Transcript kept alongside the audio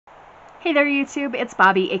Hey there YouTube, it's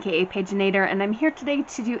Bobi aka Paginator, and I'm here today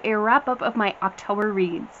to do a wrap up of my October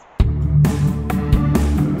reads.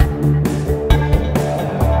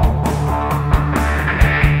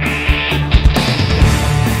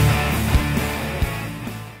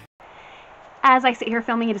 As I sit here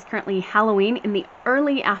filming, it is currently Halloween in the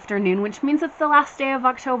early afternoon, which means it's the last day of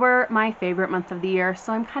October, my favorite month of the year,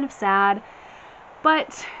 so I'm kind of sad,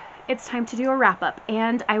 but it's time to do a wrap-up.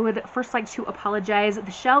 And I would first like to apologize.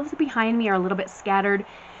 The shelves behind me are a little bit scattered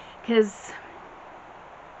because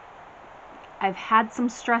I've had some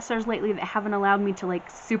stressors lately that haven't allowed me to like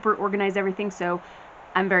super organize everything, so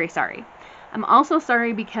I'm very sorry. I'm also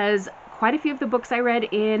sorry because quite a few of the books I read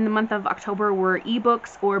in the month of October were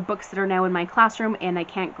ebooks or books that are now in my classroom and I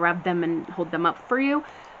can't grab them and hold them up for you.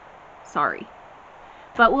 Sorry.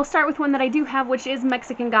 But we'll start with one that I do have, which is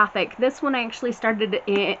Mexican Gothic. This one I actually started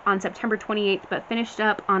on September 28th, but finished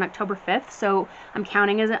up on October 5th, so I'm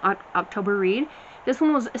counting as an October read. This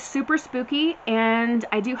one was super spooky, and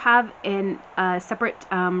I do have a separate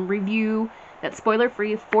review that's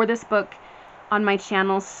spoiler-free for this book on my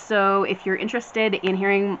channel, so if you're interested in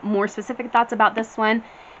hearing more specific thoughts about this one,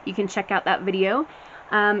 you can check out that video.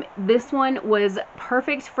 This one was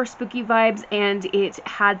perfect for spooky vibes, and it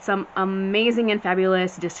had some amazing and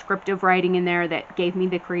fabulous descriptive writing in there that gave me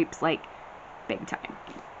the creeps, like, big time.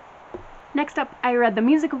 Next up, I read The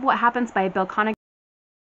Music of What Happens by Bill Konigsberg,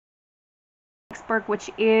 which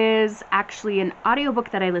is actually an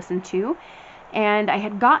audiobook that I listened to, and I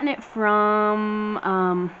had gotten it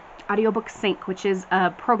from Audiobook Sync, which is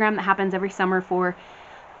a program that happens every summer for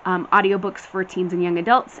audiobooks for teens and young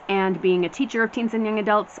adults. And being a teacher of teens and young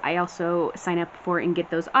adults, I also sign up for and get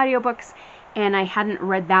those audiobooks, and I hadn't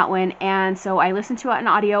read that one, and so I listened to it in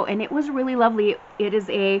audio, and it was really lovely. It is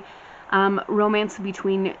a romance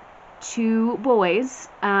between two boys,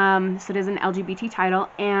 so it is an LGBT title,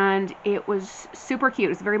 and it was super cute. It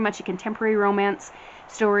was very much a contemporary romance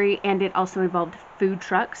story, and it also involved food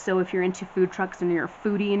trucks, so if you're into food trucks and you're a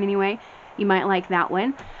foodie in any way, you might like that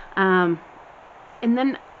one. And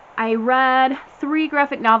then I read 3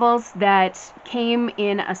 graphic novels that came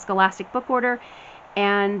in a Scholastic book order,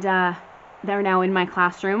 and they're now in my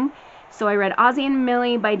classroom. So I read Ozzie and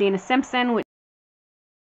Millie by Dana Simpson, which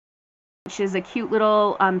is a cute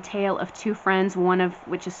little tale of 2 friends, one of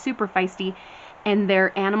which is super feisty, and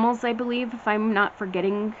they're animals, I believe, if I'm not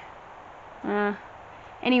forgetting.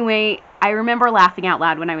 Anyway, I remember laughing out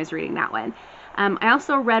loud when I was reading that one. I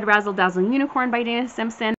also read Razzle Dazzle Unicorn by Dana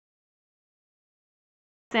Simpson,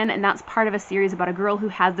 and that's part of a series about a girl who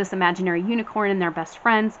has this imaginary unicorn and they're best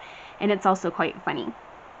friends, and it's also quite funny.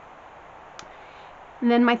 And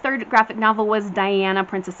then my 3rd graphic novel was Diana,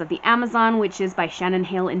 Princess of the Amazon, which is by Shannon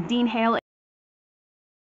Hale and Dean Hale,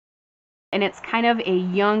 and it's kind of a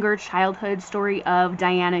younger childhood story of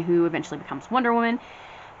Diana, who eventually becomes Wonder Woman,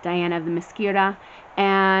 Diana of the Mesquita,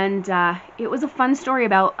 and it was a fun story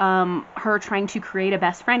about her trying to create a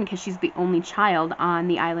best friend because she's the only child on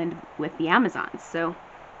the island with the Amazons, so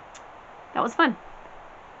that was fun.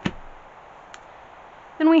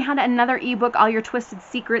 Then we had another ebook, All Your Twisted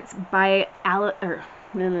Secrets by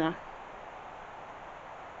Then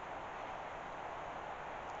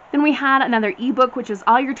we had another ebook, which is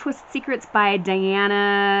All Your Twisted Secrets by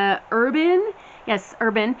Diana Urban. Yes,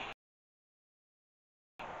 Urban.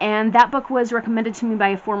 And that book was recommended to me by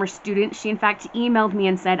a former student. She in fact emailed me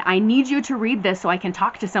and said, I need you to read this so I can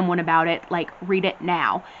talk to someone about it, like read it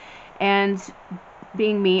now. And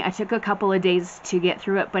being me, I took a couple of days to get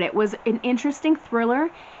through it, but it was an interesting thriller.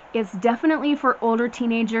 It's definitely for older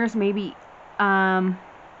teenagers, maybe. There's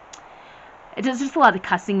just a lot of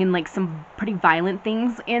cussing and like some pretty violent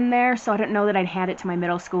things in there, so I don't know that I'd hand it to my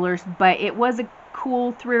middle schoolers, but it was a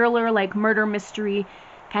cool thriller, like murder mystery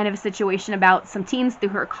kind of a situation about some teens who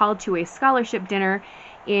are called to a scholarship dinner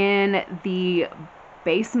in the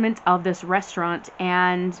basement of this restaurant,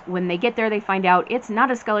 and when they get there they find out it's not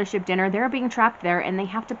a scholarship dinner, they're being trapped there, and they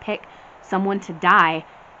have to pick someone to die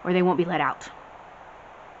or they won't be let out.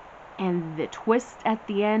 And the twist at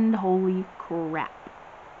the end, holy crap.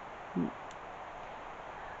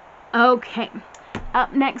 Okay,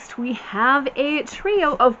 up next we have a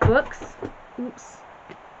trio of books. Oops,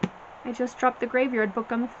 I just dropped the graveyard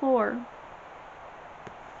book on the floor.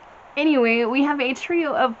 Anyway, we have a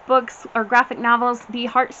trio of books or graphic novels, the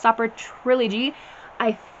Heartstopper trilogy.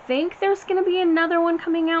 I think there's going to be another one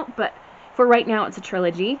coming out, but for right now it's a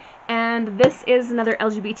trilogy. And this is another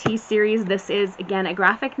LGBT series. This is, again, a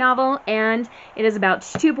graphic novel, and it is about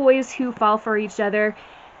 2 boys who fall for each other.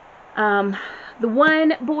 The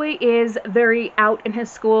one boy is very out in his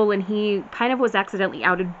school, and he kind of was accidentally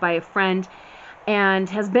outed by a friend. and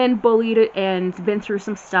has been bullied and been through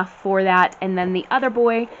some stuff for that. And then the other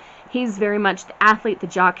boy, he's very much the athlete, the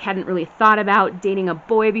jock, hadn't really thought about dating a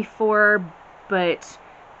boy before, but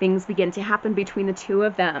things begin to happen between the two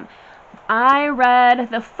of them. I read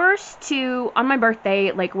the first two on my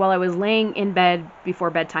birthday, like while I was laying in bed before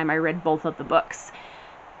bedtime. I read both of the books.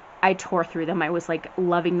 I tore through them. I was like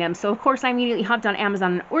loving them. So of course I immediately hopped on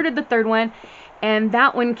Amazon and ordered the third one. And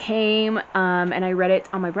that one came, and I read it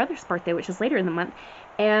on my brother's birthday, which is later in the month,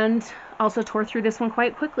 and also tore through this one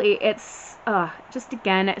quite quickly. It's just,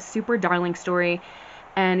 again, a super darling story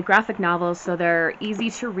and graphic novels, so they're easy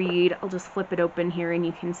to read. I'll just flip it open here, and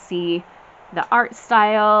you can see the art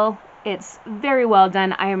style. It's very well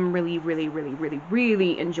done. I am really, really, really, really,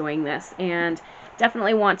 really enjoying this, and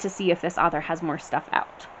definitely want to see if this author has more stuff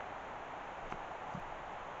out.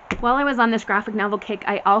 While I was on this graphic novel kick,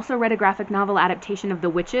 I also read a graphic novel adaptation of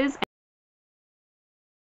The Witches,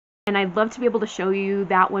 and I'd love to be able to show you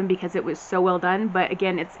that one because it was so well done, but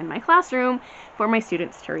again, it's in my classroom for my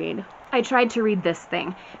students to read. I tried to read this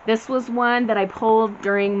thing. This was one that I pulled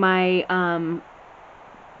during my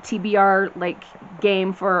TBR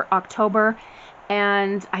game for October,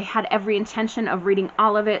 and I had every intention of reading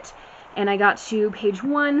all of it, and I got to page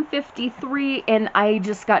 153, and I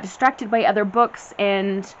just got distracted by other books,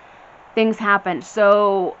 and things happened.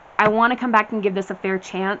 So I want to come back and give this a fair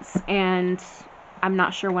chance, and I'm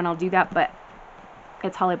not sure when I'll do that, but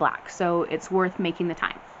it's Holly Black, so it's worth making the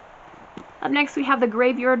time. Up next, we have The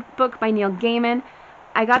Graveyard book by Neil Gaiman.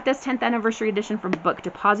 I got this 10th anniversary edition from Book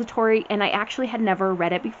Depository, and I actually had never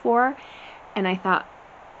read it before, and I thought,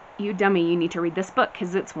 you dummy, you need to read this book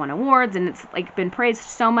because it's won awards and it's been praised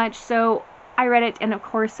so much. So I read it, and of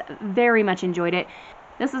course very much enjoyed it.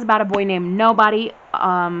 This is about a boy named Nobody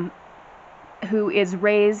who is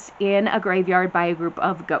raised in a graveyard by a group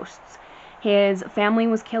of ghosts. His family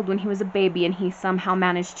was killed when he was a baby, and he somehow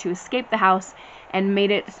managed to escape the house and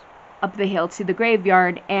made it up the hill to the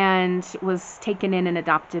graveyard and was taken in and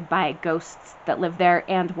adopted by ghosts that live there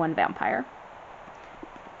and one vampire.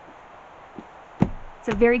 It's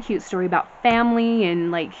a very cute story about family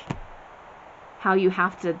and how you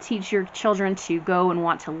have to teach your children to go and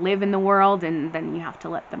want to live in the world, and then you have to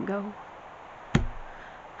let them go.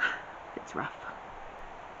 It's rough.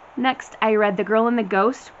 Next, I read The Girl and the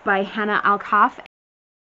Ghost by Hannah Alkoff,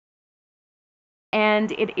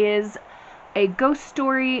 and it is a ghost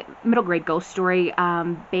story, middle grade ghost story,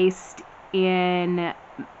 based in,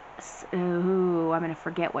 I'm going to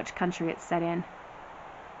forget which country it's set in.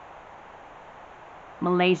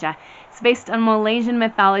 Malaysia. It's based on Malaysian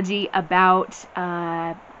mythology about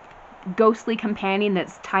a ghostly companion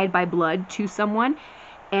that's tied by blood to someone,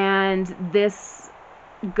 and this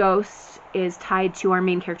ghost is tied to our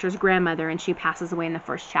main character's grandmother, and she passes away in the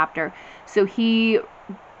first chapter. So he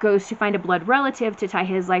goes to find a blood relative to tie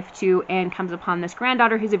his life to, and comes upon this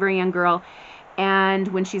granddaughter who's a very young girl, and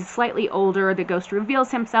when she's slightly older, the ghost reveals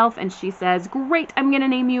himself, and she says, "Great, I'm gonna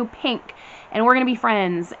name you Pink, and we're gonna be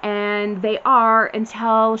friends." And they are,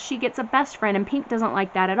 until she gets a best friend, and Pink doesn't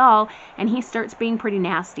like that at all, and he starts being pretty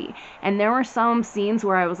nasty. And there were some scenes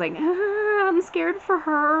where I was like, I'm scared for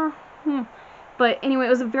her. But anyway, it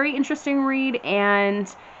was a very interesting read,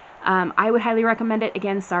 and I would highly recommend it.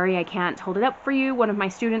 Again, sorry I can't hold it up for you. One of my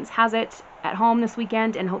students has it at home this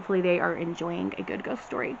weekend, and hopefully they are enjoying a good ghost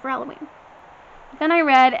story for Halloween. Then I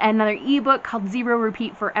read another ebook called Zero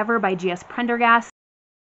Repeat Forever by G.S. Prendergast.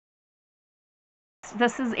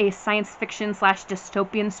 This is a science fiction /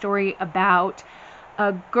 dystopian story about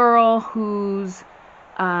a girl whose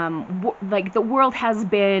the world has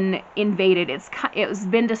been invaded. It's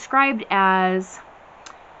been described as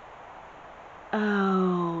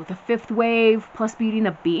the fifth wave plus Beauty and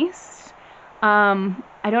the Beast.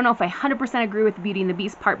 I don't know if I 100% agree with the Beauty and the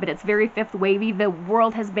Beast part, but it's very fifth wavy. The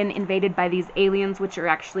world has been invaded by these aliens, which are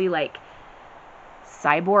actually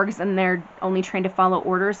cyborgs, and they're only trained to follow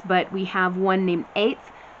orders. But we have one named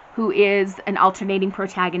Eighth, who is an alternating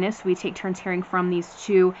protagonist. We take turns hearing from these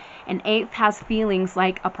two, and Eighth has feelings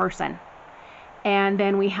like a person. And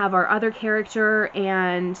then we have our other character,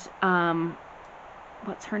 and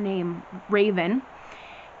what's her name? Raven.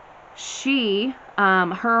 She,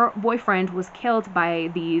 her boyfriend was killed by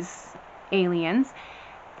these aliens,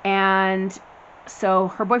 and so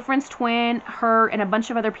her boyfriend's twin, her, and a bunch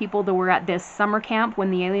of other people that were at this summer camp when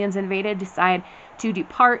the aliens invaded decide to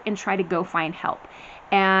depart and try to go find help.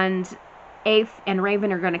 And Eighth and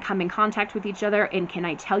Raven are going to come in contact with each other, and can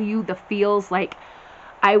I tell you, the feels like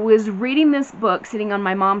I was reading this book sitting on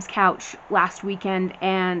my mom's couch last weekend,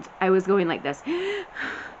 and I was going like this.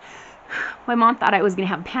 My mom thought I was going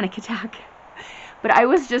to have a panic attack. But I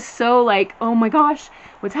was just so like, oh my gosh,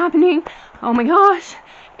 what's happening? Oh my gosh.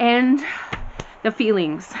 And the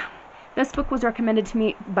feelings. This book was recommended to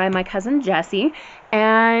me by my cousin Jessie,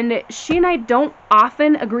 and she and I don't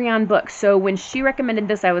often agree on books. So when she recommended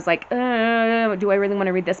this, I was like, do I really want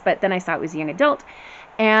to read this? But then I saw it was young adult,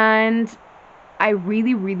 and I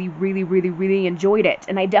really, really, really, really, really enjoyed it.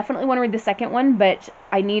 And I definitely want to read the second one, but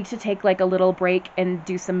I need to take like a little break and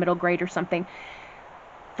do some middle grade or something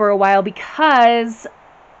for a while, because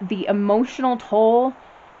the emotional toll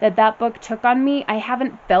that book took on me, I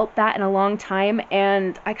haven't felt that in a long time,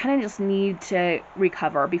 and I kind of just need to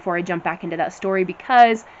recover before I jump back into that story,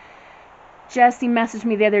 because Jessie messaged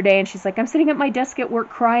me the other day and she's like, I'm sitting at my desk at work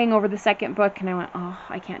crying over the second book, and I went, oh,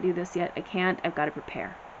 I can't do this yet. I can't. I've got to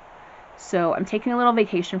prepare. So I'm taking a little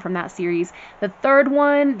vacation from that series. The third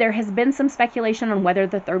one, there has been some speculation on whether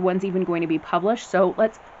the third one's even going to be published, so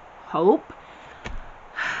let's hope.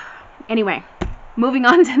 Anyway, moving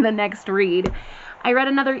on to the next read. I read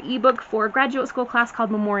another ebook for a graduate school class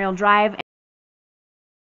called Memorial Drive,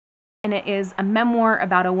 and it is a memoir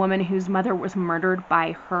about a woman whose mother was murdered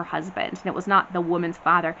by her husband. And it was not the woman's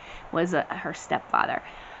father, it was her stepfather.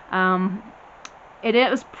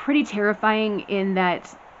 It was pretty terrifying in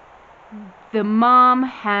that the mom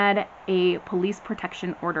had a police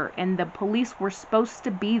protection order, and the police were supposed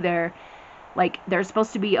to be there. Like, there's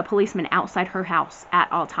supposed to be a policeman outside her house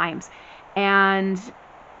at all times. And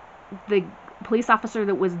the police officer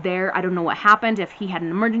that was there, I don't know what happened, if he had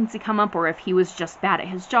an emergency come up or if he was just bad at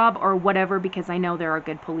his job or whatever, because I know there are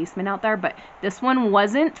good policemen out there, but this one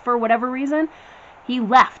wasn't for whatever reason. He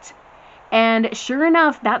left. And sure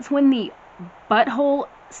enough, that's when the butthole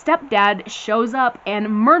stepdad shows up and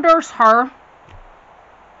murders her.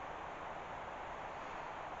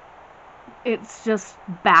 It's just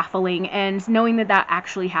baffling, and knowing that that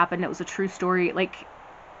actually happened, it was a true story, like,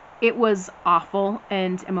 it was awful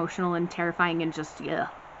and emotional and terrifying and just, yeah.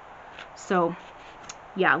 So,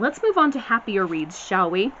 yeah, let's move on to happier reads, shall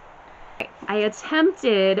we? I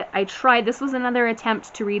tried, this was another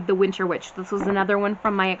attempt to read The Winter Witch. This was another one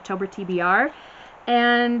from my October TBR,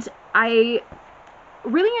 and I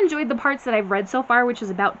really enjoyed the parts that I've read so far, which is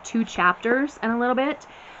about 2 chapters and a little bit,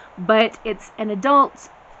 but it's an adult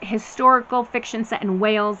historical fiction set in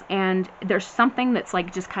Wales, and there's something that's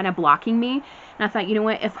like just kind of blocking me, and I thought, you know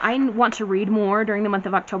what, if I want to read more during the month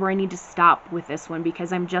of October, I need to stop with this one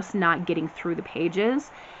because I'm just not getting through the pages.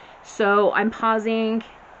 So I'm pausing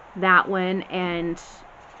that one, and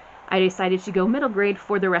I decided to go middle grade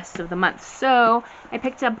for the rest of the month. So I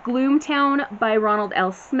picked up Gloomtown by Ronald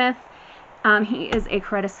L. Smith. He is a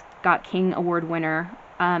Coretta Scott King Award winner,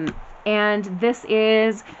 and this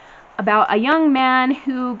is about a young man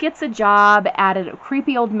who gets a job at a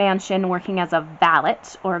creepy old mansion working as a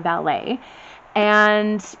valet,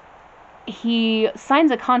 and he signs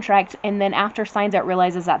a contract, and then after signs it,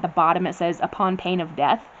 realizes at the bottom it says upon pain of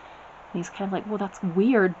death, and he's kind of like, well, that's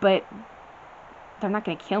weird, but they're not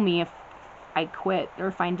going to kill me if I quit or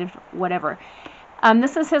find different whatever.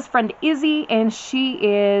 This is his friend Izzy, and she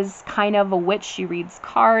is kind of a witch. She reads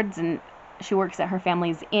cards, and she works at her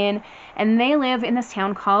family's inn, and they live in this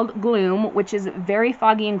town called Gloom, which is very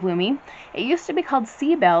foggy and gloomy. It used to be called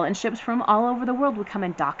Seabell, and ships from all over the world would come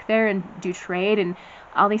and dock there and do trade and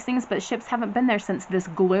all these things, but ships haven't been there since this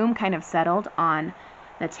gloom kind of settled on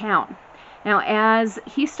the town. Now, as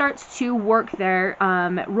he starts to work there,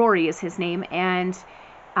 Rory is his name, and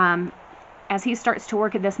as he starts to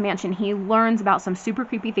work at this mansion, he learns about some super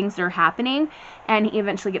creepy things that are happening, and he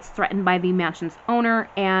eventually gets threatened by the mansion's owner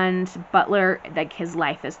and butler, like his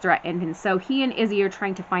life is threatened. And so he and Izzy are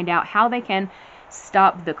trying to find out how they can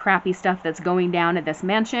stop the crappy stuff that's going down at this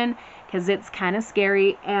mansion, because it's kind of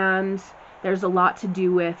scary, and there's a lot to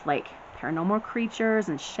do with like paranormal creatures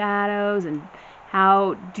and shadows and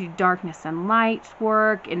how do darkness and light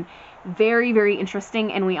work, and very, very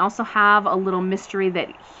interesting. And we also have a little mystery that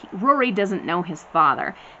Rory doesn't know his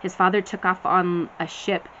father. His father took off on a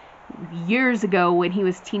ship years ago when he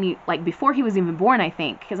was teeny, like before he was even born, I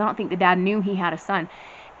think, because I don't think the dad knew he had a son.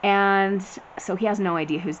 And so he has no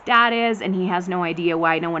idea whose dad is, and he has no idea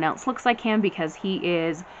why no one else looks like him, because he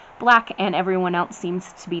is black and everyone else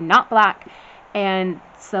seems to be not black. And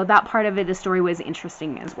so that part of it, the story was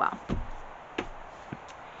interesting as well.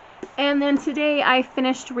 And then today I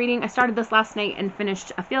finished reading, I started this last night and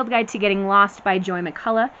finished A Field Guide to Getting Lost by Joy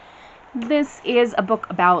McCullough. This is a book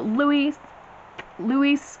about Louise,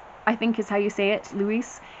 I think is how you say it,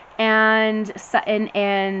 Louise, and Sutton.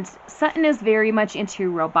 And Sutton is very much into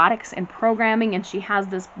robotics and programming, and she has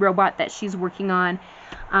this robot that she's working on,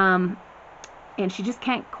 and she just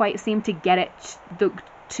can't quite seem to get it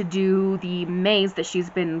to do the maze that she's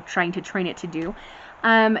been trying to train it to do.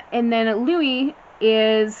 And then Louis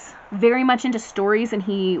is very much into stories, and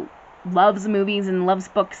he loves movies and loves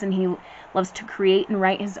books, and he loves to create and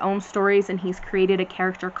write his own stories, and he's created a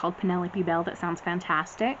character called Penelope Bell that sounds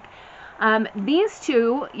fantastic. These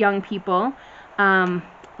two young people,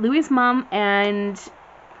 Louis' mom and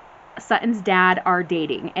Sutton's dad, are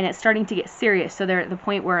dating, and it's starting to get serious. So they're at the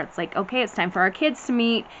point where it's like, okay, it's time for our kids to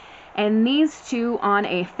meet. And these two, on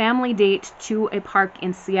a family date to a park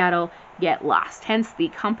in Seattle, get lost. Hence the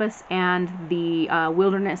compass and the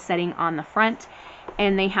wilderness setting on the front.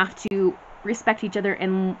 And they have to respect each other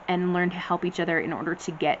and learn to help each other in order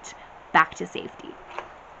to get back to safety.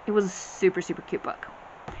 It was a super, super cute book.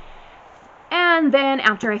 And then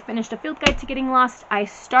after I finished A Field Guide to Getting Lost, I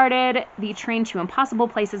started The Train to Impossible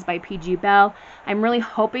Places by P.G. Bell. I'm really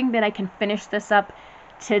hoping that I can finish this up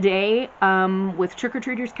today. With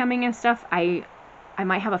trick-or-treaters coming and stuff, I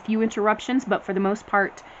might have a few interruptions, but for the most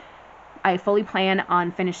part, I fully plan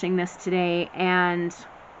on finishing this today. And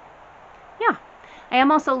yeah, I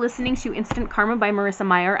am also listening to Instant Karma by Marissa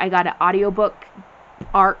Meyer. I got an audiobook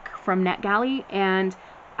arc from NetGalley, and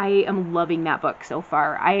I am loving that book so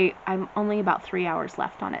far. I'm only about 3 hours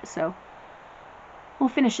left on it, so we'll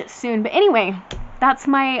finish it soon. But anyway, that's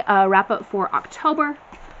my wrap-up for October.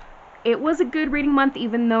 It was a good reading month,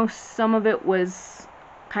 even though some of it was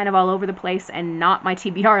kind of all over the place and not my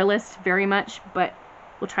TBR list very much, but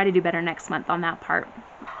we'll try to do better next month on that part.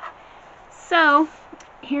 So,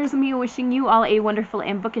 here's me wishing you all a wonderful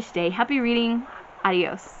and bookish day. Happy reading.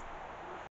 Adios.